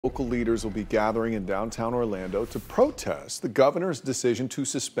Local leaders will be gathering in downtown Orlando to protest the governor's decision to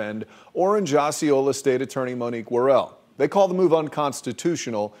suspend Orange-Osceola State Attorney Monique Worrell. They call the move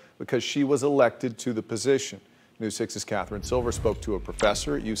unconstitutional because she was elected to the position. News 6's Catherine Silver spoke to a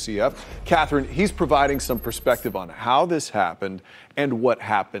professor at UCF. Catherine, he's providing some perspective on how this happened and what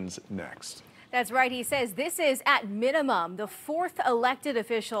happens next. That's right. He says this is, at minimum, the fourth elected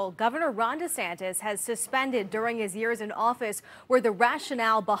official Governor Ron DeSantis has suspended during his years in office, where the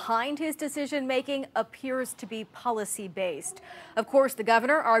rationale behind his decision-making appears to be policy-based. Of course, the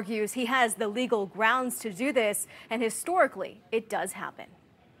governor argues he has the legal grounds to do this, and historically, it does happen.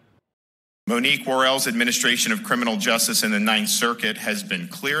 Monique Worrell's administration of criminal justice in the Ninth Circuit has been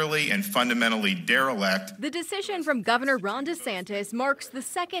clearly and fundamentally derelict. The decision from Governor Ron DeSantis marks the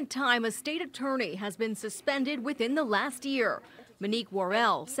second time a state attorney has been suspended within the last year. Monique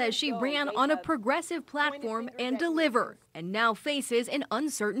Worrell says she ran on a progressive platform and delivered, and now faces an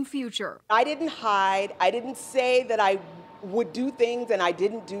uncertain future. I didn't hide. I didn't say that I would do things and I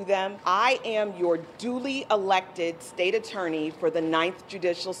didn't do them. I am your duly elected state attorney for the Ninth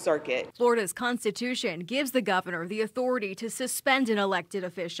Judicial Circuit. Florida's Constitution gives the governor the authority to suspend an elected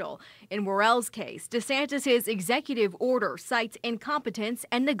official. In Worrell's case, DeSantis' executive order cites incompetence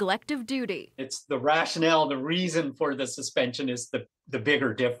and neglect of duty. It's the rationale, the reason for the suspension is the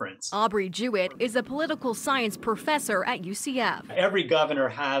bigger difference. Aubrey Jewett is a political science professor at UCF. Every governor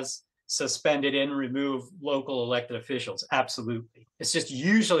has suspended and removed local elected officials. Absolutely. It's just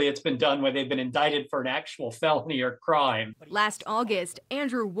usually it's been done when they've been indicted for an actual felony or crime. Last August,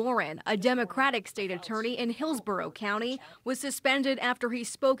 Andrew Warren, a Democratic state attorney in Hillsborough County, was suspended after he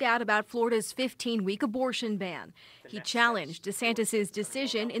spoke out about Florida's 15-week abortion ban. He challenged DeSantis'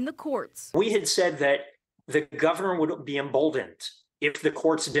 decision in the courts. We had said that the governor would be emboldened if the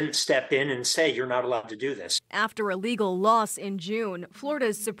courts didn't step in and say you're not allowed to do this. After a legal loss in June,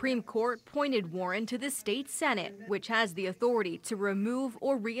 Florida's Supreme Court pointed Warren to the state Senate, which has the authority to remove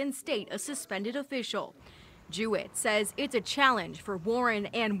or reinstate a suspended official. Jewett says it's a challenge for Warren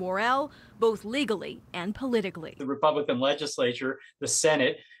and Worrell, both legally and politically. The Republican legislature, the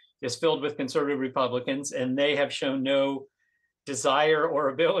Senate, is filled with conservative Republicans, and they have shown no desire or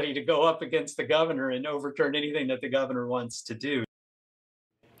ability to go up against the governor and overturn anything that the governor wants to do.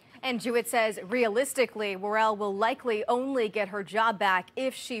 And Jewett says realistically, Worrell will likely only get her job back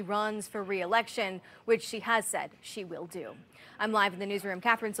if she runs for re-election, which she has said she will do. I'm live in the newsroom.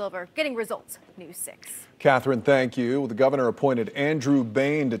 Catherine Silver, getting results, News 6. Catherine, thank you. The governor appointed Andrew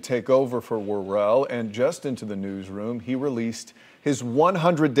Bain to take over for Worrell, and just into the newsroom, he released his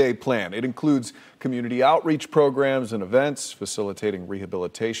 100-day plan. It includes community outreach programs and events, facilitating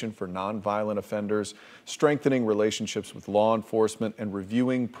rehabilitation for nonviolent offenders, strengthening relationships with law enforcement, and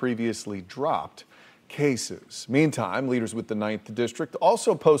reviewing previously dropped cases. Meantime, leaders with the 9th District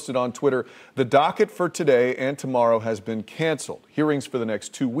also posted on Twitter the docket for today and tomorrow has been canceled. Hearings for the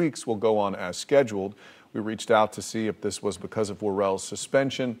next 2 weeks will go on as scheduled. We reached out to see if this was because of Worrell's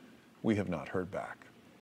suspension. We have not heard back.